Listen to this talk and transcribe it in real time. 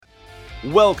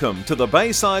Welcome to the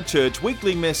Bayside Church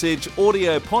Weekly Message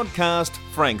audio podcast,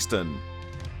 Frankston.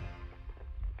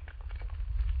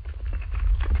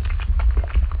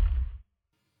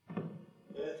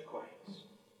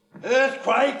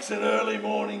 Earthquakes and early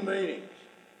morning meetings.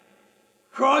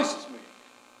 Crisis meetings.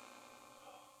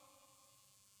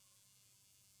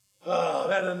 Oh,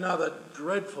 I've had another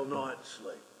dreadful night's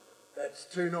sleep. That's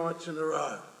 2 nights in a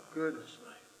row. Goodness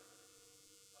me.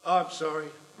 I'm sorry.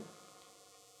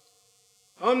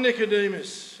 I'm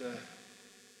Nicodemus,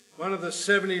 one of the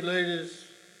 70 leaders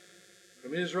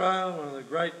from Israel, one of the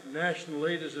great national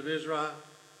leaders of Israel.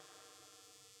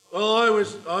 Well, I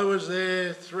was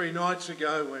there 3 nights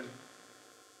ago when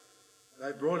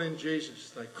they brought in Jesus.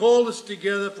 They called us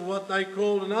together for what they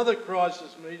called another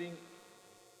crisis meeting,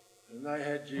 and they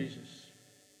had Jesus.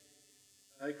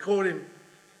 They caught him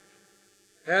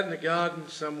out in the garden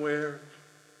somewhere,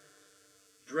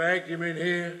 dragged him in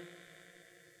here,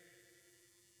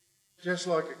 just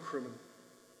like a criminal.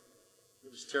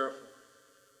 It was terrifying.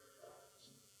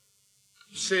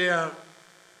 You see our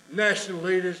national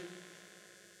leaders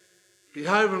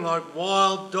behaving like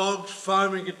wild dogs,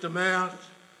 foaming at the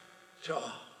mouth.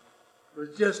 Oh, it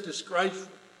was just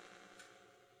disgraceful.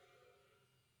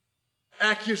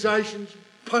 Accusations,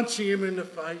 punching him in the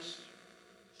face.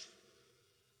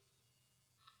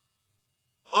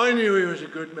 I knew he was a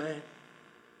good man.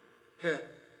 Yeah.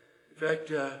 In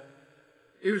fact,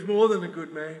 he was more than a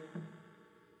good man.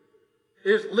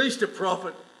 He was at least a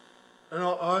prophet, and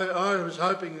I was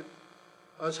hoping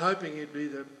he'd be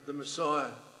the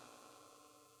Messiah.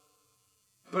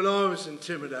 But I was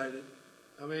intimidated.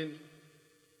 I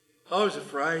was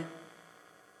afraid.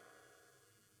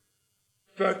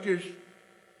 Fact is,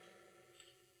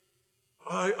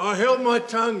 I held my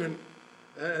tongue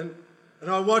and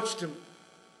I watched him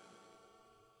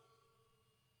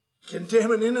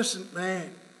condemn an innocent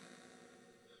man.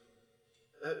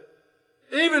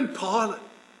 Even Pilate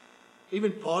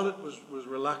was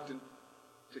reluctant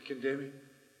to condemn him.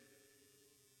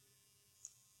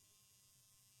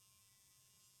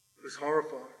 It was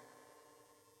horrifying.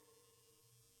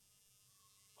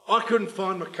 I couldn't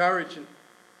find my courage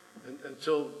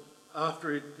until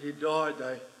after he died.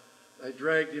 They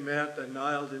dragged him out, they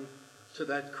nailed him to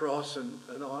that cross,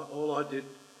 and all I did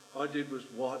was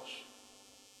watch.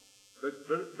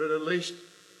 But at least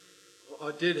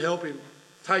I did help him,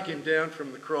 take him down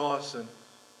from the cross, and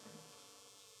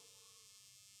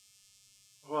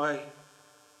I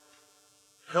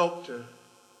helped to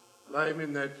lay him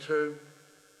in that tomb.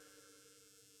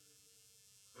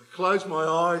 I close my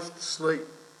eyes to sleep.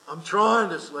 I'm trying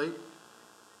to sleep,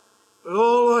 but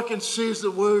all I can see is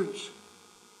the wounds.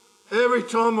 Every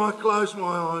time I close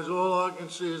my eyes, all I can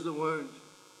see is the wounds.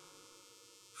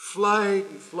 Flayed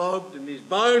and flogged, and his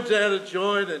bones out of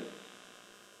joint, and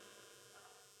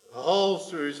holes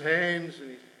through his hands and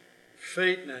his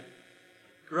feet, and a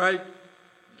great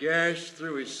gash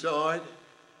through his side.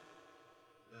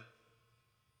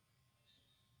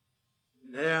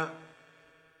 Now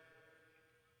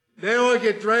I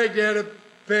get dragged out of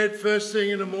bed first thing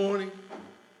in the morning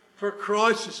for a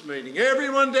crisis meeting.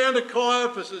 Everyone down to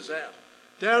Caiaphas' house,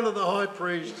 down to the high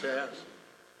priest's house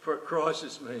for a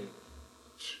crisis meeting.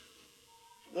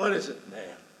 What is it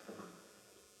now?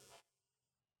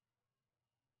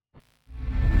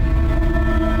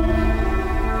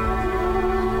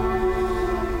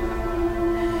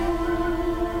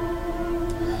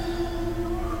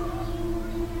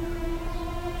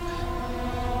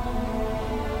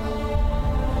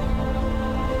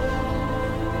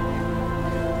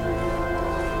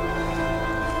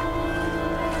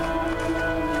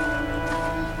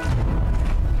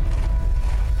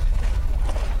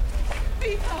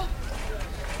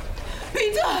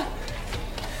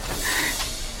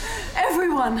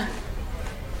 Everyone!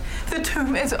 The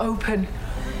tomb is open.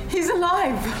 He's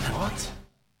alive. What?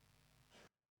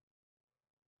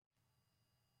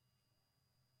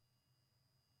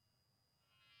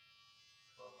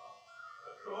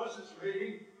 A crisis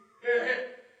meeting?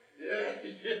 Yeah.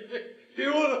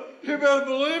 You better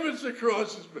believe it's a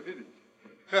crisis meeting.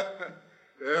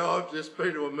 Yeah, I've just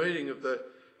been to a meeting of the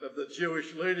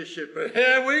Jewish leadership, but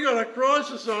we got a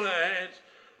crisis on our hands.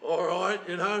 All right,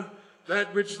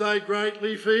 that which they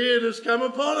greatly feared has come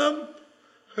upon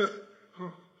them.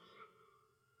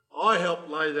 I helped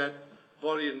lay that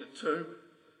body in the tomb.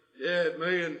 Yeah,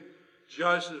 me and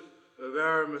Joseph of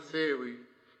Arimathea,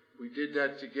 we did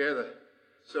that together.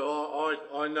 So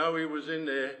I know he was in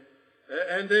there.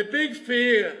 And their big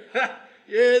fear,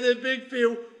 their big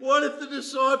fear, what if the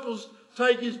disciples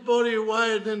take his body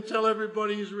away and then tell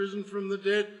everybody he's risen from the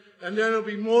dead, and then there'll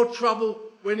be more trouble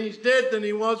when he's dead than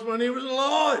he was when he was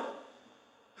alive?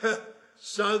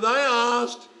 So they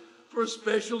asked for a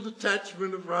special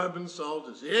detachment of Roman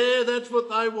soldiers. Yeah, that's what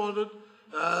they wanted.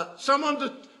 Someone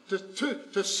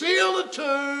to seal the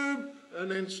tomb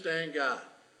and then stand guard.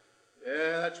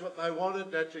 Yeah, that's what they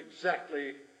wanted. That's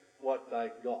exactly what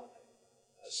they got.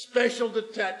 A special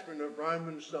detachment of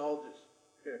Roman soldiers.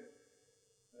 Yeah.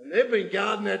 And they've been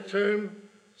guarding that tomb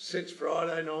since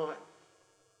Friday night.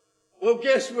 Well,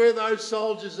 guess where those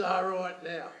soldiers are right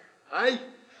now, eh?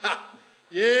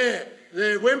 Yeah,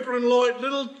 they're whimpering like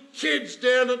little kids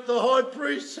down at the high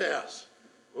priest's house.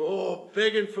 Oh,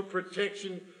 begging for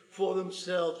protection for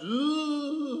themselves.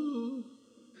 Ooh.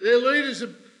 Their leader's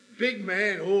a big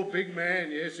man. Oh, big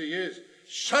man, yes he is.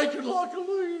 Shaking like a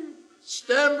leaf,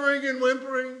 stammering and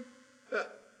whimpering.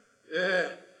 Yeah,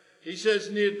 he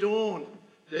says near dawn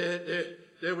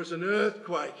there was an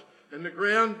earthquake and the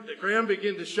ground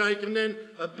began to shake, and then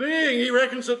a being, he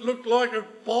reckons it looked like a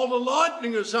bolt of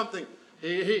lightning or something.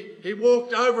 He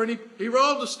walked over and he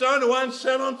rolled a stone away and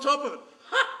sat on top of it.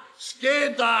 Ha!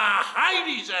 Scared the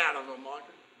Hades out of them, I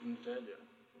can tell you.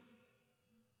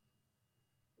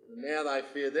 And now they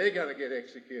fear they're going to get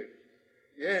executed.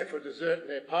 Yeah, for deserting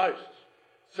their posts.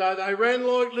 So they ran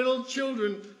like little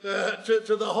children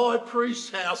to the high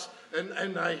priest's house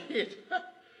and they hid.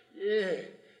 Yeah,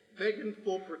 begging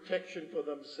for protection for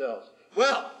themselves.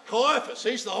 Well, Caiaphas,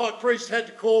 he's the high priest, had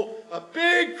to call a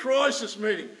big crisis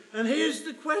meeting. And here's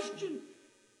the question.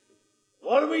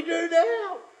 What do we do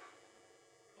now?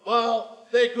 Well,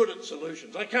 they're good at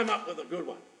solutions. They came up with a good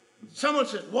one. Someone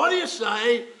says, what do you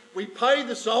say we pay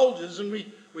the soldiers and we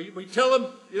tell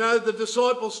them, the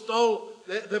disciples stole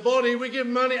their body, we give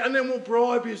them money, and then we'll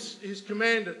bribe his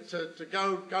commander to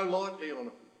go lightly on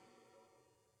them.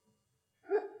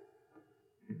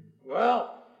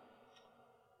 Well,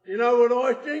 you know what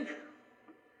I think?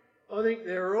 I think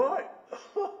they're right.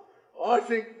 I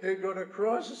think they've got a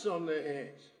crisis on their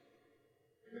hands.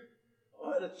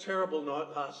 I had a terrible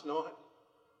night last night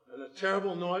and a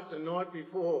terrible night the night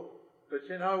before. But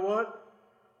you know what?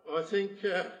 I think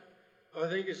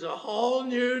it's a whole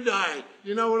new day.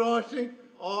 You know what I think?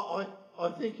 I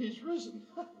think he's risen.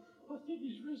 I think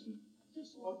he's risen,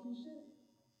 just like he said.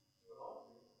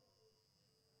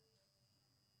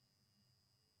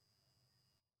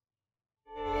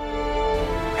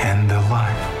 And the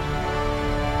life.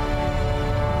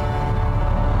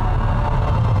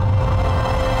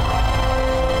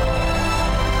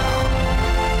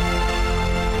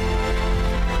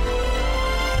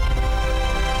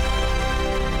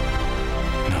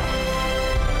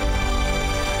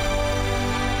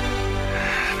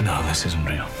 No, this isn't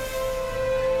real.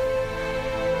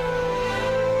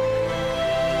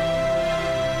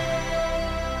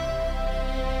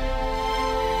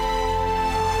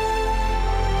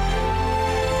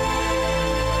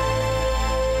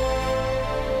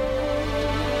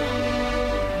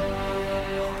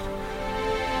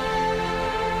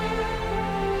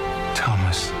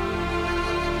 Thomas,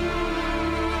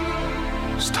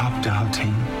 stop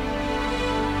doubting.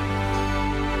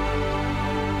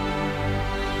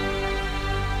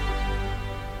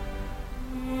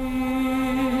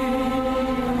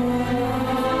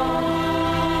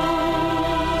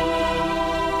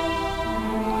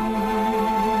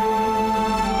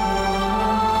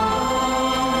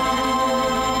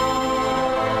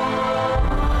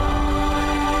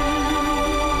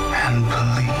 And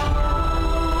believe.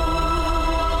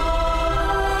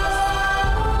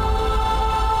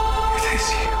 It is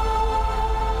you.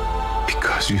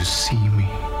 Because you see me,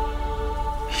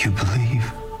 you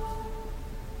believe.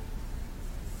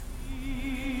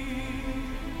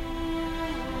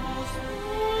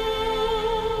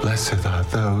 Blessed are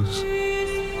those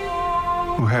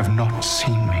who have not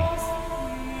seen me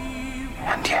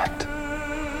and yet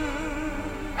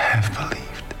have believed.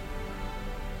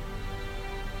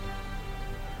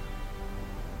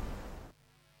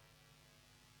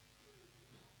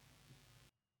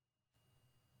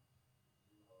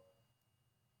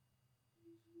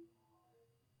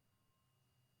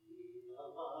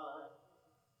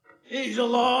 He's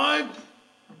alive,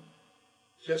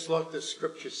 just like the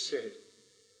scripture said.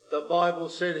 The Bible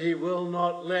said he will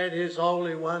not let his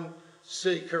Holy One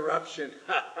see corruption.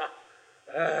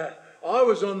 I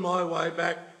was on my way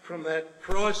back from that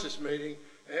crisis meeting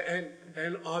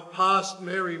and I passed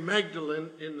Mary Magdalene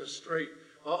in the street.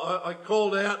 I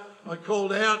called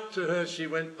out to her. She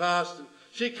went past and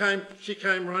she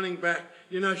came running back.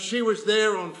 She was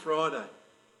there on Friday.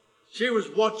 She was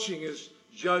watching as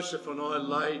Joseph and I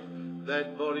laid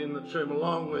that body in the tomb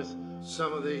along with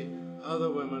some of the other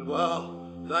women. Well,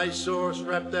 they saw us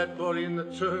wrap that body in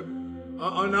the tomb.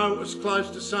 I know it was close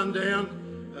to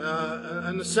sundown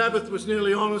and the Sabbath was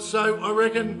nearly on us, so I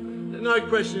reckon, no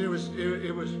question, it was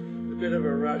a bit of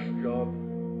a rush job.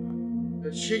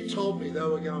 But she told me they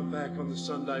were going back on the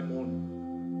Sunday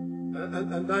morning,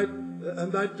 and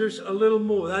they'd do a little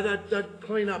more. They'd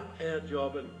clean up our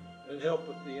job and help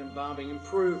with the embalming,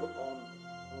 improve on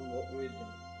what we'd done.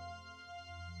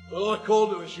 Well, I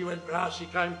called her and she went, she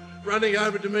came running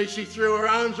over to me. She threw her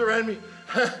arms around me.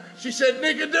 She said,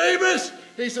 "Nicodemus,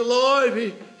 he's alive.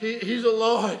 He's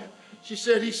alive." She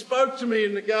said, "He spoke to me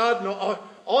in the garden." I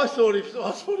thought it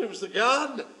was the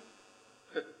gardener.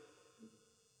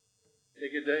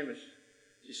 "Nicodemus,"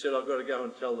 she said, "I've got to go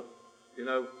and tell them. You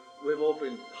know, we've all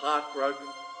been heartbroken.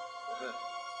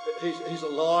 He's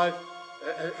alive."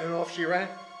 And off she ran.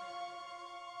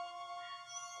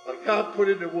 I can't put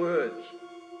into words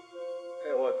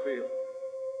how I feel.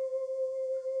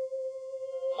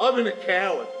 I've been a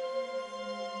coward.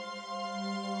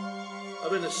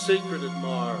 I've been a secret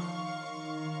admirer.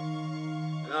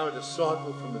 And I'm a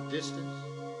disciple from a distance.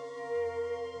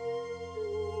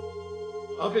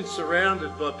 I've been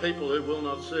surrounded by people who will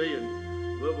not see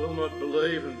and will not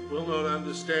believe and will not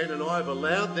understand, and I've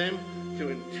allowed them to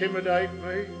intimidate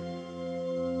me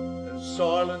and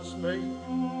silence me.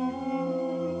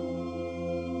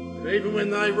 And even when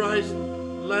they raised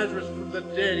Lazarus from the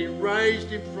dead, he raised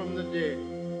him from the dead.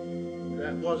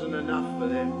 That wasn't enough for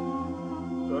them.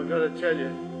 So I've got to tell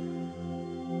you,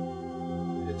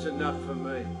 it's enough for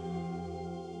me.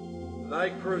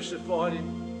 They crucified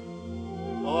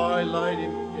him. I laid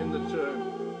him in the tomb.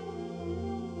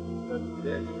 But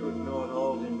death could not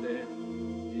hold him down.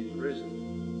 He's risen.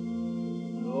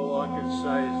 And all I can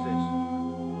say is this: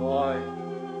 I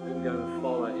am going to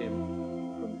follow him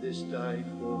from this day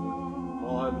forward.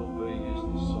 I will be his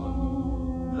disciple.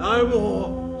 No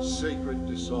more secret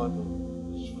disciple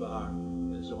as far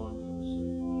as I'm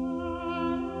concerned.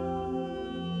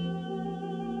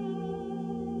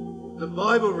 The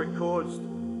Bible records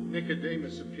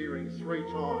Nicodemus appearing 3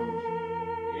 times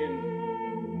in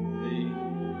the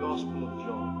Gospel of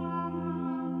John.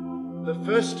 The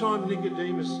first time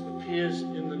Nicodemus appears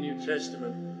in the New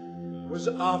Testament was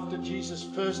after Jesus'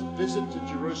 first visit to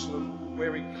Jerusalem,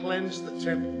 where he cleansed the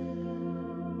temple.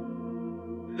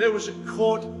 There was a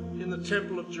court in the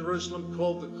temple of Jerusalem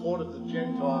called the Court of the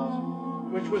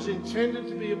Gentiles, which was intended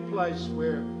to be a place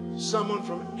where someone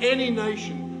from any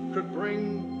nation could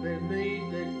bring their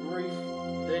need, their grief,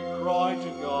 their cry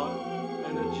to God,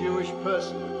 and a Jewish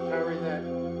person would carry that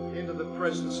into the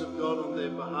presence of God on their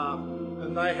behalf.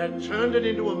 And they had turned it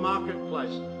into a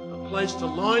marketplace, a place to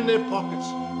line their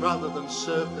pockets rather than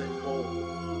serve their call.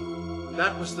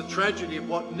 That was the tragedy of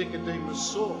what Nicodemus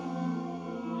saw.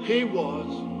 He was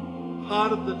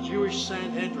part of the Jewish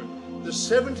Sanhedrin, the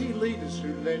 70 leaders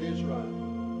who led Israel.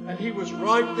 And he was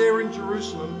right there in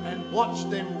Jerusalem and watched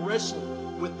them wrestle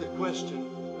with the question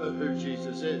of who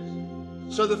Jesus is.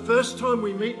 So the first time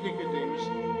we meet Nicodemus,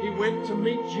 he went to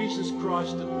meet Jesus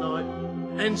Christ at night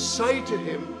and say to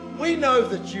him, "We know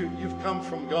that you've come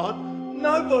from God.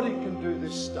 Nobody can do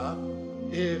this stuff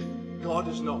if God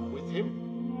is not with him."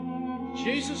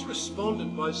 Jesus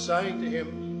responded by saying to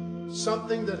him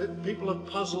something that people have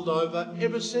puzzled over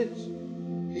ever since.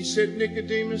 He said,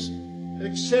 "Nicodemus,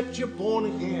 except you're born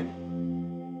again,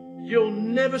 you'll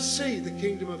never see the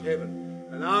kingdom of heaven."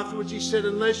 And afterwards he said,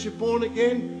 "Unless you're born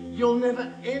again, you'll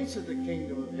never enter the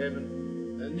kingdom of heaven."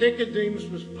 And Nicodemus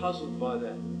was puzzled by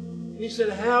that. And he said,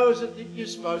 "How is it that you're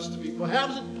supposed to be born? How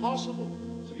is it possible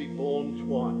to be born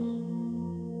twice?"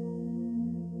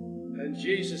 And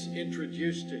Jesus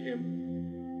introduced to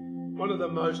him one of the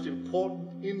most important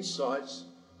insights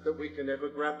that we can ever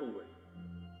grapple with.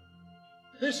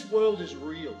 This world is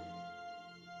real.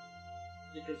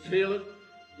 You can feel it,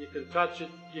 you can touch it,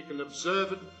 you can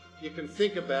observe it, you can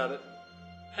think about it.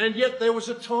 And yet there was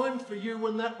a time for you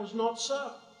when that was not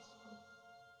so.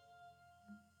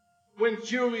 When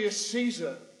Julius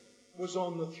Caesar was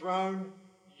on the throne,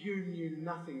 you knew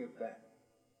nothing of that.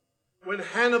 When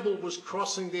Hannibal was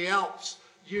crossing the Alps,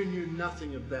 you knew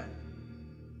nothing of that.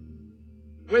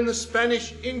 When the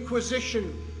Spanish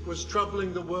Inquisition was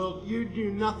troubling the world, you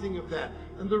knew nothing of that.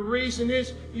 And the reason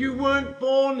is, you weren't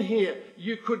born here.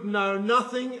 You could know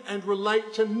nothing and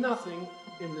relate to nothing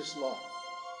in this life.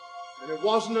 And it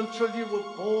wasn't until you were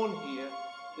born here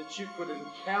that you could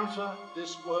encounter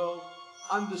this world,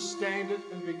 understand it,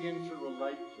 and begin to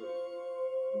relate to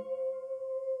it.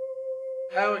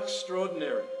 How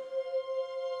extraordinary.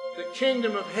 The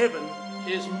kingdom of heaven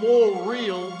is more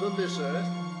real than this earth,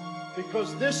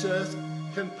 because this earth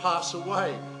can pass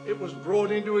away. It was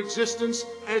brought into existence,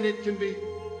 and it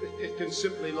can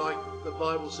simply, like the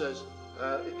Bible says,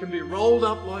 it can be rolled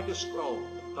up like a scroll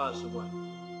and pass away.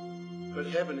 But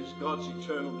heaven is God's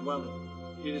eternal dwelling.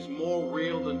 It is more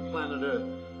real than planet Earth.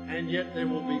 And yet there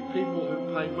will be people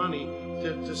who pay money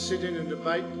to sit in and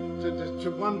debate,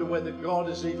 to wonder whether God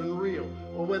is even real,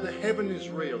 or whether heaven is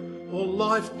real, or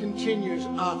life continues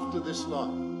after this life.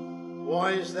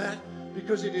 Why is that?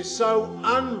 Because it is so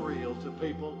unreal to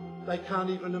people, they can't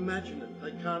even imagine it.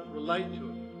 They can't relate to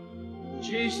it.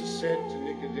 Jesus said to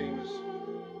Nicodemus,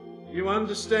 you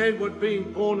understand what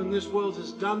being born in this world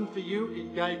has done for you?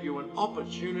 It gave you an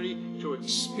opportunity to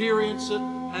experience it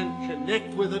and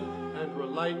connect with it and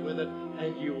relate with it,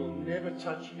 and you will never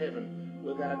touch heaven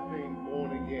without being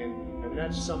born again. And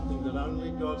that's something that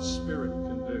only God's Spirit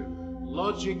can do.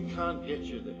 Logic can't get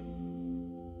you there.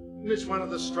 And it's one of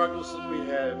the struggles that we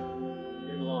have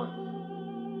in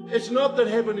life. It's not that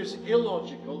heaven is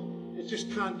illogical, it just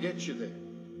can't get you there.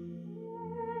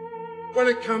 When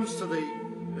it comes to the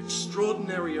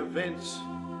extraordinary events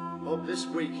of this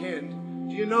weekend,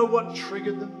 do you know what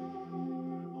triggered them?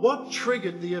 What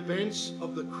triggered the events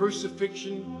of the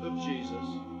crucifixion of Jesus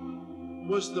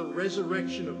was the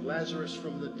resurrection of Lazarus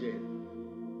from the dead.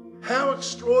 How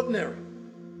extraordinary!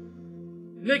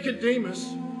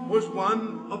 Nicodemus was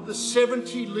one of the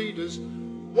 70 leaders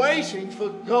waiting for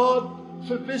God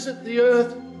to visit the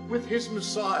earth with his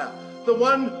Messiah, the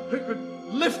one who could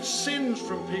lift sins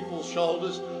from people's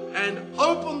shoulders and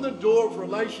open the door of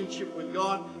relationship with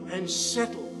God and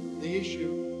settle the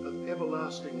issue of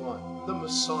everlasting life, the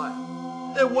Messiah.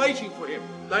 They're waiting for him.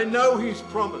 They know he's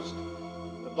promised.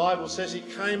 The Bible says he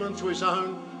came unto his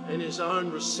own, and his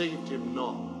own received him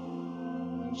not.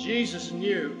 And Jesus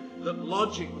knew that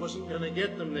logic wasn't going to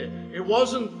get them there. It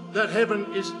wasn't that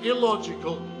heaven is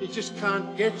illogical, it just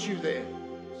can't get you there.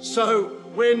 So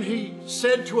when he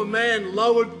said to a man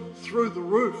lowered through the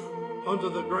roof onto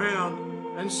the ground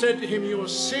and said to him, your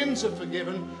sins are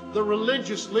forgiven, the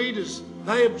religious leaders,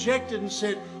 they objected and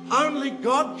said, only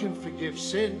God can forgive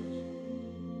sins.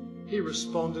 He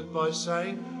responded by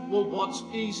saying, well, what's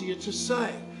easier to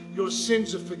say? Your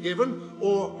sins are forgiven,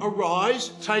 or arise,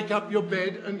 take up your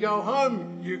bed and go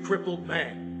home, you crippled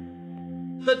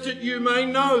man. That you may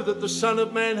know that the Son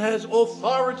of Man has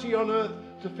authority on earth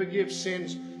to forgive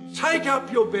sins. Take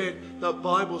up your bed. The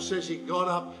Bible says he got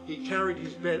up, he carried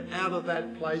his bed out of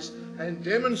that place and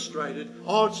demonstrated,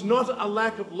 it's not a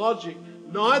lack of logic,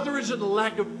 neither is it a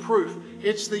lack of proof.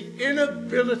 It's the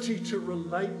inability to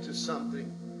relate to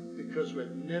something because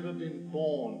we've never been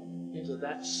born into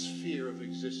that sphere of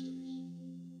existence.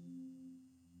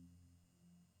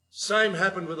 Same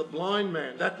happened with a blind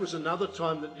man. That was another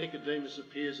time that Nicodemus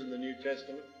appears in the New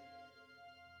Testament,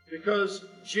 because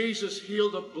Jesus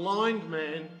healed a blind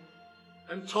man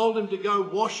and told him to go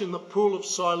wash in the pool of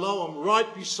Siloam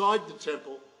right beside the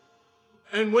temple.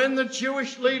 And when the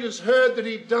Jewish leaders heard that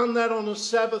he'd done that on a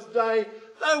Sabbath day,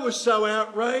 they were so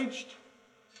outraged.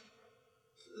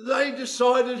 They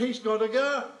decided he's got to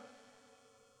go.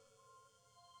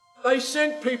 They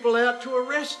sent people out to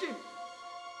arrest him.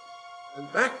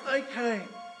 And back they came,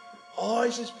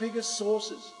 eyes as big as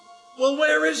saucers. Well,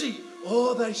 where is he?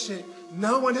 They said,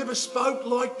 no one ever spoke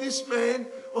like this man.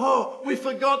 We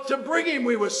forgot to bring him.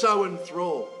 We were so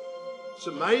enthralled. It's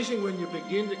amazing when you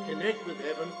begin to connect with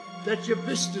heaven that your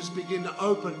vistas begin to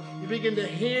open. You begin to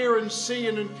hear and see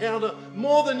and encounter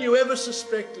more than you ever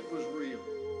suspected was real.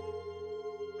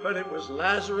 But it was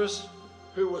Lazarus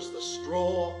who was the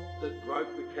straw that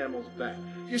broke the camel's back.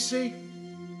 You see,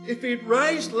 if he'd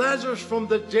raised Lazarus from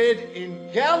the dead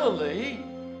in Galilee,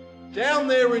 down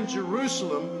there in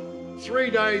Jerusalem,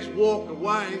 3 days' walk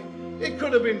away, it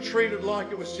could have been treated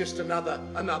like it was just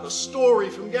another story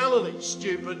from Galilee.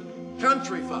 Stupid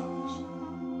country folks.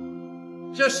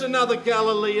 Just another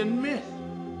Galilean myth.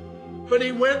 But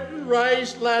he went and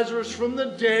raised Lazarus from the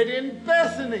dead in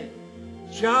Bethany,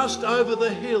 just over the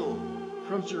hill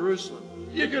from Jerusalem.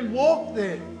 You can walk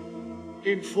there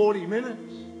in 40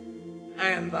 minutes.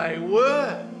 And they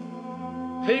were.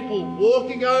 People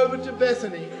walking over to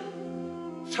Bethany,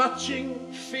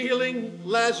 touching, feeling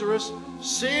Lazarus,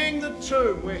 seeing the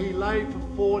tomb where he lay for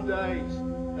 4 days,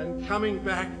 and coming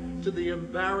back to the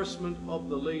embarrassment of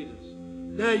the leaders.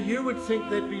 Now, you would think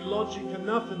there'd be logic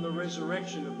enough in the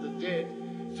resurrection of the dead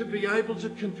to be able to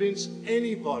convince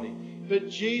anybody. But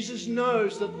Jesus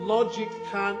knows that logic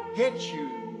can't get you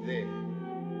there.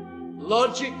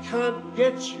 Logic can't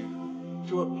get you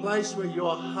to a place where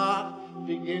your heart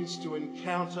begins to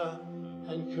encounter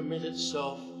and commit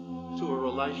itself to a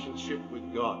relationship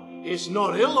with God. It's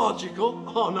not illogical.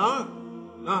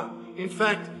 No. In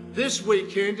fact, this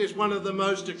weekend is one of the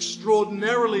most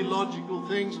extraordinarily logical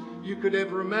things you could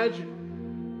ever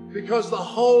imagine, because the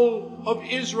whole of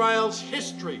Israel's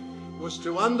history was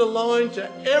to underline to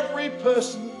every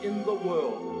person in the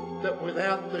world that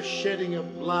without the shedding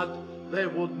of blood, there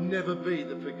would never be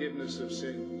the forgiveness of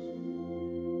sins.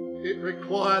 It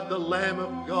required the Lamb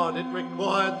of God. It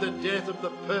required the death of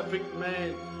the perfect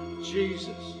man,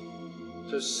 Jesus,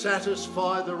 to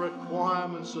satisfy the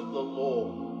requirements of the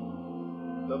law.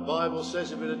 The Bible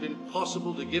says if it had been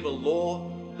possible to give a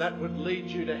law that would lead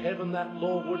you to heaven, that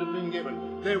law would have been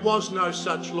given. There was no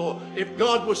such law. If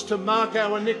God was to mark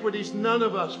our iniquities, none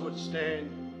of us would stand.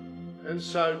 And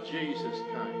so Jesus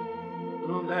came.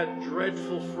 And on that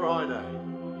dreadful Friday,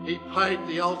 he paid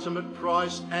the ultimate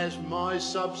price as my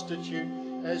substitute,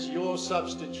 as your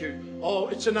substitute. Oh,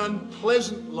 it's an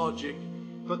unpleasant logic,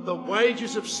 but the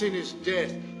wages of sin is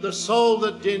death. The soul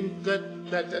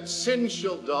that sins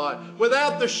shall die.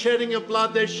 Without the shedding of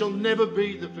blood, there shall never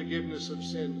be the forgiveness of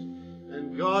sins.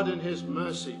 And God in his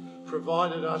mercy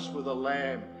provided us with a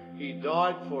lamb. He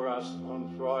died for us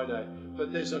on Friday.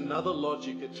 But there's another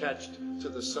logic attached to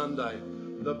the Sunday.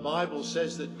 The Bible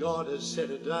says that God has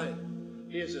set a day.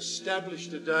 He has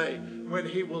established a day when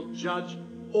he will judge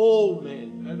all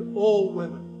men and all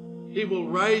women. He will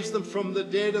raise them from the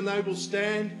dead and they will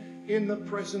stand in the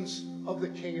presence of the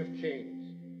King of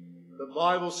Kings. The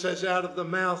Bible says out of the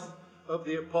mouth of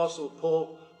the Apostle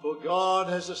Paul, for God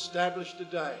has established a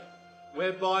day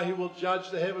whereby he will judge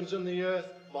the heavens and the earth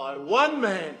by one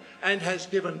man, and has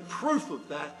given proof of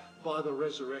that by the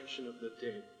resurrection of the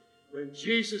dead. When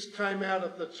Jesus came out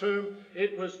of the tomb,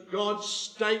 it was God's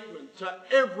statement to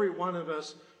every one of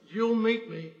us, you'll meet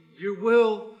me, you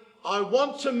will. I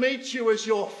want to meet you as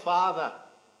your Father.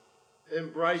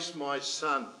 Embrace my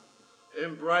Son.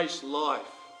 Embrace life.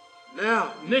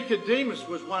 Now, Nicodemus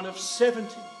was one of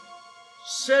 70.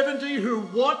 70 who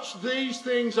watched these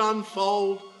things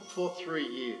unfold for 3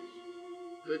 years.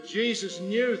 But Jesus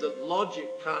knew that logic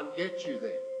can't get you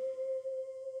there.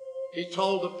 He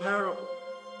told a parable.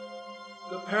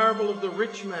 The parable of the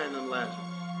rich man and Lazarus.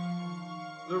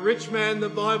 The rich man, the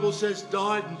Bible says,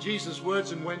 died in Jesus'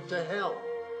 words and went to hell.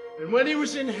 And when he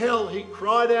was in hell, he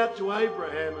cried out to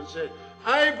Abraham and said,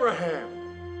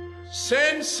 Abraham,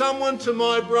 send someone to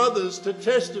my brothers to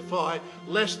testify,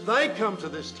 lest they come to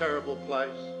this terrible place.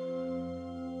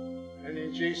 And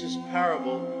in Jesus'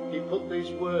 parable, he put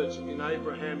these words in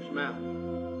Abraham's mouth.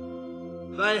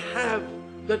 They have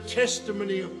the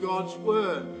testimony of God's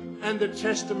word and the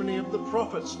testimony of the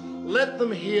prophets. Let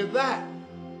them hear that.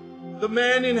 The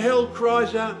man in hell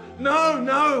cries out, no,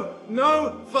 no,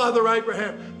 no, Father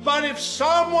Abraham, but if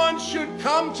someone should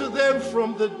come to them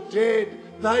from the dead,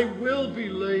 they will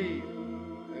believe.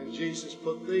 And Jesus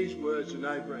put these words in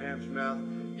Abraham's mouth,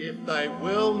 if they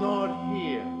will not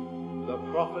hear the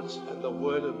prophets and the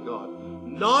word of God,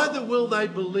 neither will they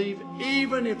believe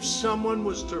even if someone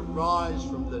was to rise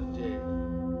from the dead.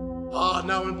 Oh,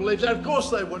 no one believes that. Of course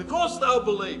they would. Of course they'll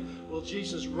believe. Well,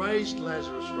 Jesus raised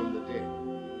Lazarus from the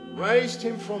dead. Raised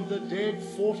him from the dead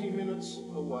 40 minutes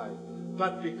away.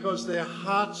 But because their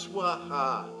hearts were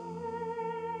hard.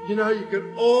 You know, you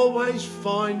can always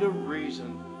find a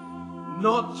reason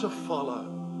not to follow,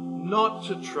 not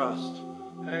to trust,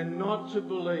 and not to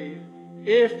believe.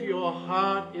 If your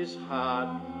heart is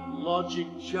hard, logic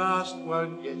just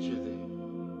won't get you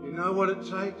there. You know what it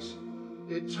takes?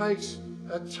 It takes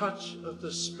a touch of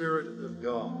the Spirit of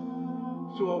God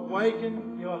to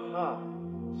awaken your heart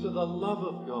to the love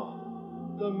of God,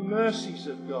 the mercies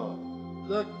of God,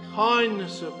 the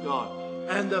kindness of God,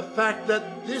 and the fact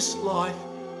that this life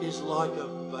is like a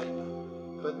vapor.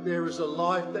 But there is a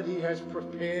life that he has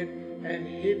prepared and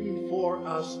hidden for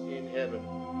us in heaven,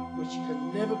 which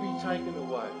can never be taken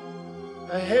away.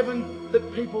 A heaven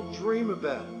that people dream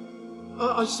about.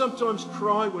 I sometimes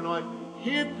cry when I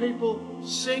hear people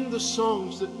sing the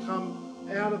songs that come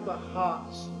out of the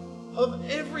hearts of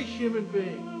every human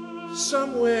being,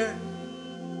 somewhere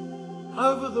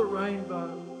over the rainbow.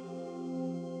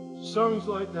 Songs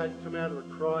like that come out of a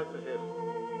cry for heaven.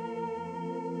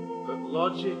 But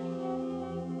logic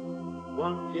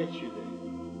won't get you there.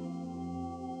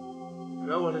 You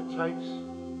know what it takes?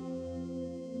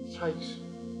 It takes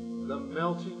the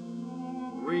melting,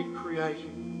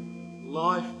 recreating,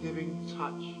 life-giving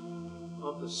touch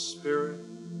of the Spirit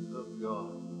of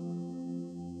God.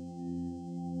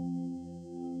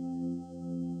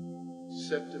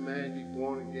 Except a man be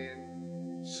born again,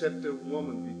 except a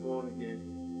woman be born again,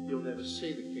 you'll never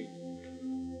see the kingdom.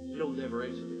 You'll never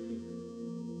enter the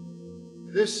kingdom.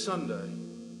 This Sunday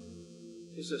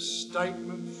is a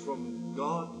statement from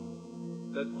God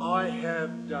that I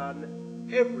have done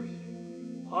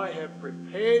everything. I have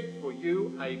prepared for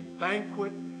you a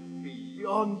banquet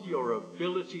beyond your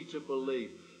ability to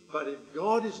believe. But if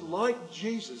God is like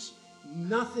Jesus,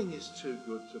 nothing is too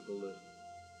good to believe.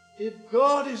 If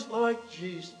God is like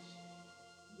Jesus,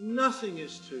 nothing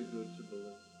is too good to believe.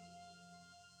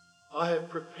 I have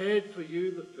prepared for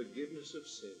you the forgiveness of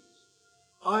sins.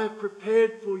 I have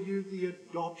prepared for you the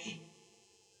adoption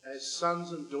as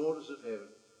sons and daughters of heaven.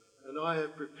 And I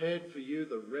have prepared for you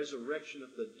the resurrection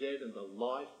of the dead and the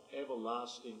life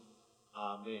everlasting.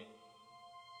 Amen.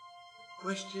 The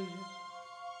question is,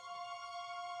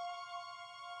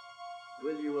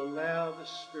 will you allow the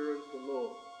Spirit of the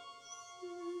Lord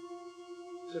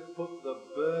to put the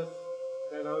birth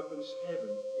that opens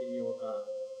heaven in your heart?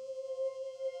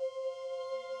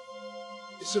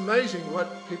 It's amazing what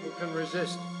people can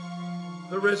resist.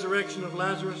 The resurrection of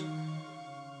Lazarus,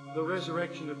 the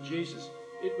resurrection of Jesus.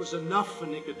 It was enough for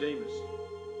Nicodemus.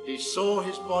 He saw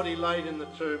his body laid in the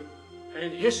tomb,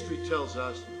 and history tells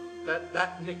us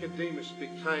that Nicodemus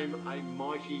became a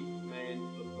mighty man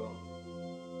of God.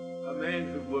 A man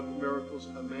who worked miracles,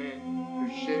 a man who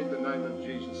shared the name of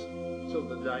Jesus till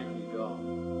the day he died.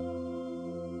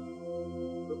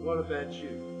 But what about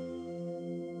you?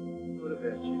 What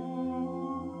about you?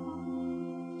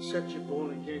 Except you're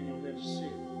born again, you'll never see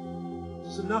it.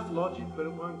 There's enough logic, but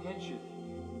it won't get you.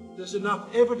 There's enough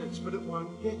evidence, but it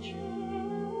won't get you.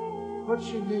 What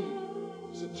you need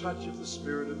is a touch of the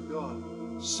Spirit of God.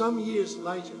 Some years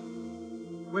later,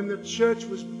 when the church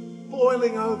was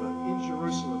boiling over in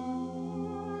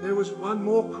Jerusalem, there was one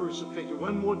more crucifixion,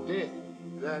 one more death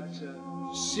that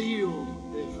sealed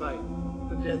their fate,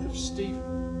 the death of Stephen.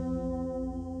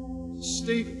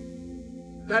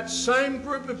 Stephen, that same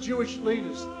group of Jewish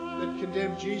leaders that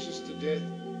condemned Jesus to death,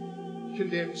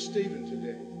 condemned Stephen to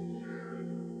death.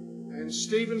 And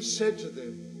Stephen said to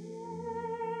them,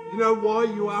 you know why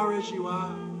you are as you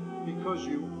are? Because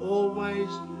you always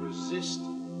resist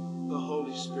the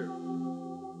Holy Spirit.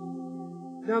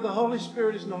 Now, the Holy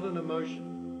Spirit is not an emotion.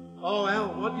 Oh,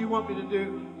 Al, what you want me to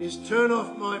do is turn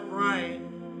off my brain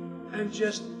and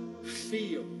just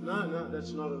feel. No,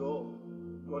 that's not at all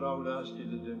what I would ask you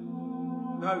to do.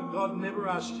 No, God never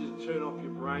asked you to turn off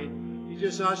your brain. He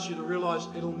just asked you to realize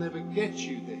it'll never get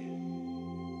you there.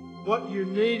 What you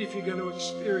need if you're going to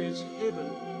experience heaven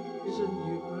is a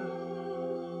new birth.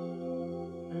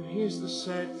 And here's the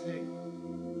sad thing.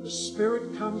 The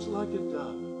Spirit comes like a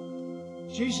dove.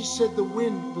 Jesus said the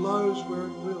wind blows where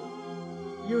it will.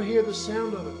 You hear the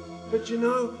sound of it. But you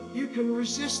know, you can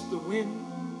resist the wind.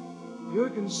 You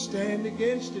can stand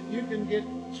against it. You can get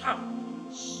tough,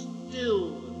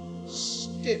 still, and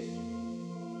stiff.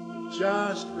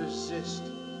 Just resist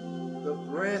the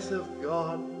breath of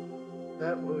God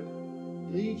that would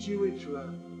lead you into a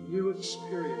new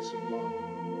experience of life.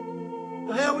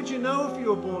 Well, how would you know if you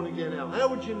were born again, Al? How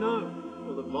would you know?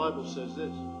 Well, the Bible says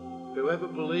this. Whoever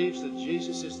believes that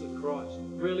Jesus is the Christ,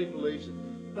 really believes it,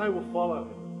 they will follow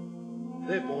him.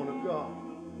 They're born of God.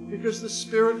 Because the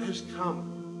Spirit has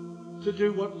come to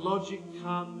do what logic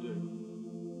can't do.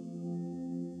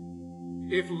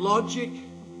 If logic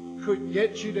could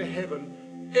get you to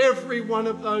heaven, every one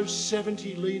of those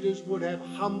 70 leaders would have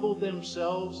humbled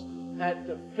themselves at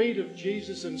the feet of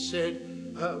Jesus and said,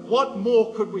 what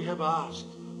more could we have asked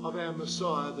of our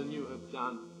Messiah than you have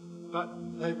done?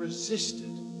 But they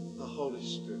resisted the Holy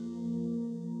Spirit.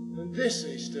 And this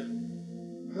Easter,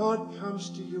 God comes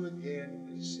to you again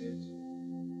and says,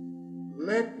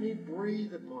 let me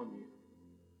breathe upon you.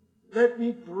 Let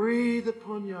me breathe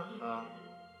upon your heart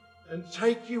and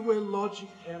take you where logic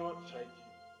cannot take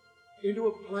you, into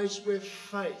a place where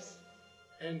faith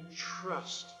and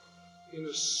trust in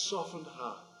a softened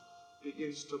heart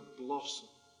begins to blossom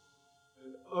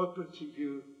and open to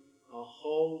you a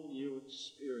whole new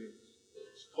experience.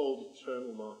 It's called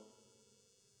eternal life.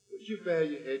 Would you bow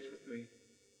your heads with me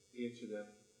here today?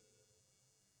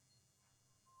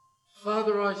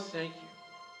 Father, I thank you,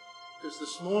 because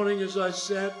this morning as I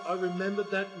sat, I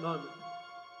remembered that moment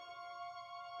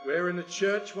where in a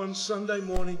church one Sunday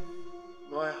morning,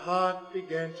 my heart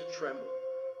began to tremble.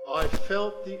 I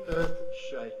felt the earth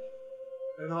shake,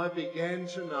 and I began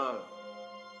to know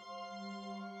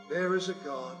there is a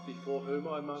God before whom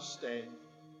I must stand.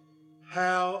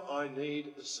 How I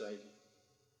need a Saviour.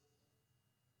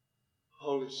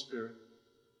 Holy Spirit,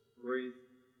 breathe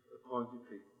upon your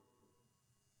people.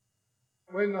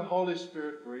 When the Holy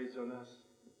Spirit breathes on us,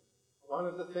 one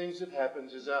of the things that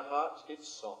happens is our hearts get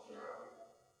softened.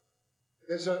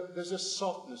 There's a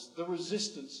softness, the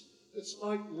resistance. It's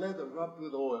like leather rubbed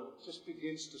with oil. It just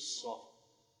begins to soften.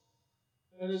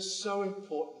 And it's so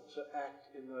important to act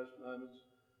in those moments,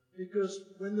 because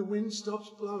when the wind stops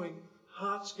blowing,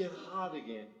 hearts get hard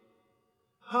again.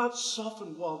 Hearts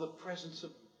soften while the presence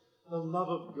of the love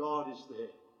of God is there.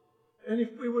 And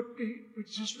if we would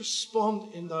just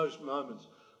respond in those moments,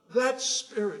 That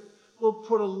Spirit will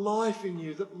put a life in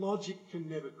you that logic can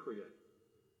never create.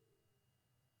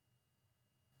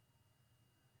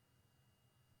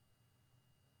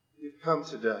 You've come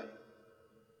today,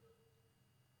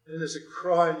 and there's a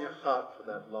cry in your heart for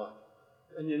that life,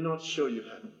 and you're not sure you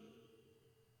have it.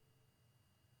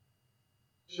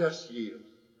 Just yield.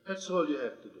 That's all you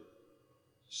have to do.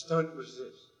 Just don't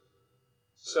resist.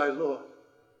 Say, Lord,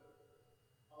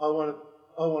 I want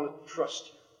to trust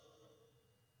you.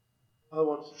 I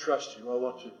want to trust you. I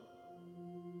want to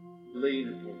lean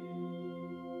upon you.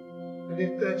 And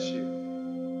if that's you,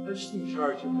 I just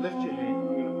encourage you, lift your hand. I'm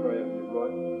going to pray over you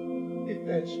right now. If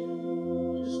that's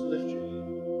you, just lift your hand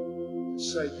and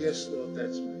say, yes, Lord,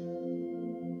 that's me.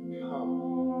 Come.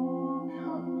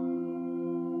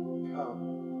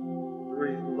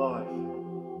 Breathe life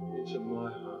into my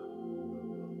heart.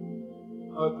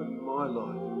 Open my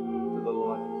life to the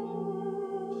life of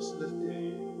you. Just lift your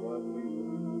hand right where you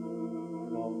are,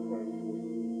 and I'll pray for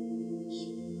you.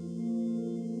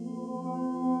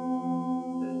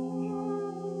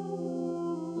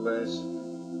 Bless him.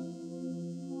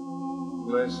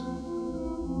 Bless him.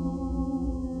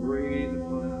 Breathe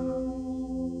upon our hearts.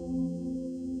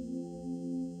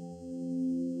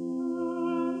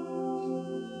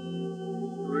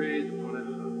 Breathe upon our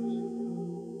hearts.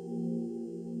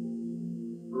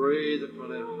 Breathe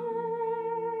upon our hearts.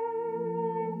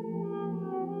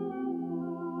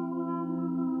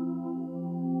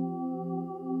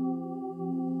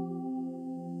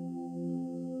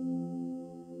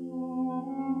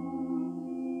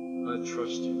 I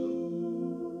trust you,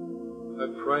 Lord. I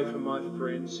pray for my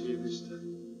friends here this day.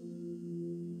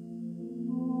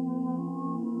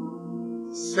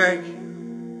 Thank you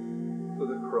for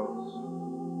the cross.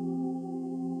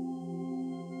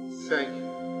 Thank you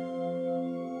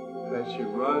that you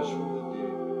rose from the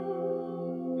dead.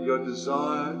 Your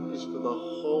desire is for the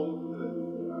whole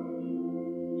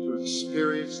earth to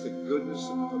experience the goodness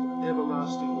of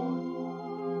everlasting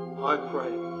life. I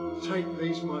pray, take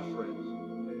these, my friends,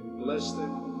 and bless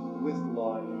them with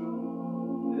life,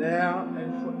 now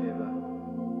and forever.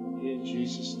 In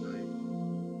Jesus'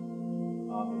 name.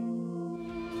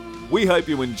 Amen. We hope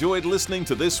you enjoyed listening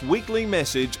to this weekly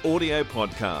message audio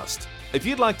podcast. If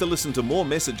you'd like to listen to more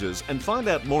messages and find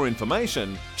out more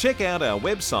information, check out our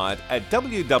website at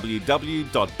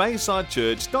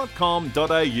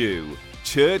www.baysidechurch.com.au.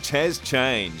 Church has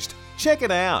changed. Check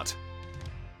it out.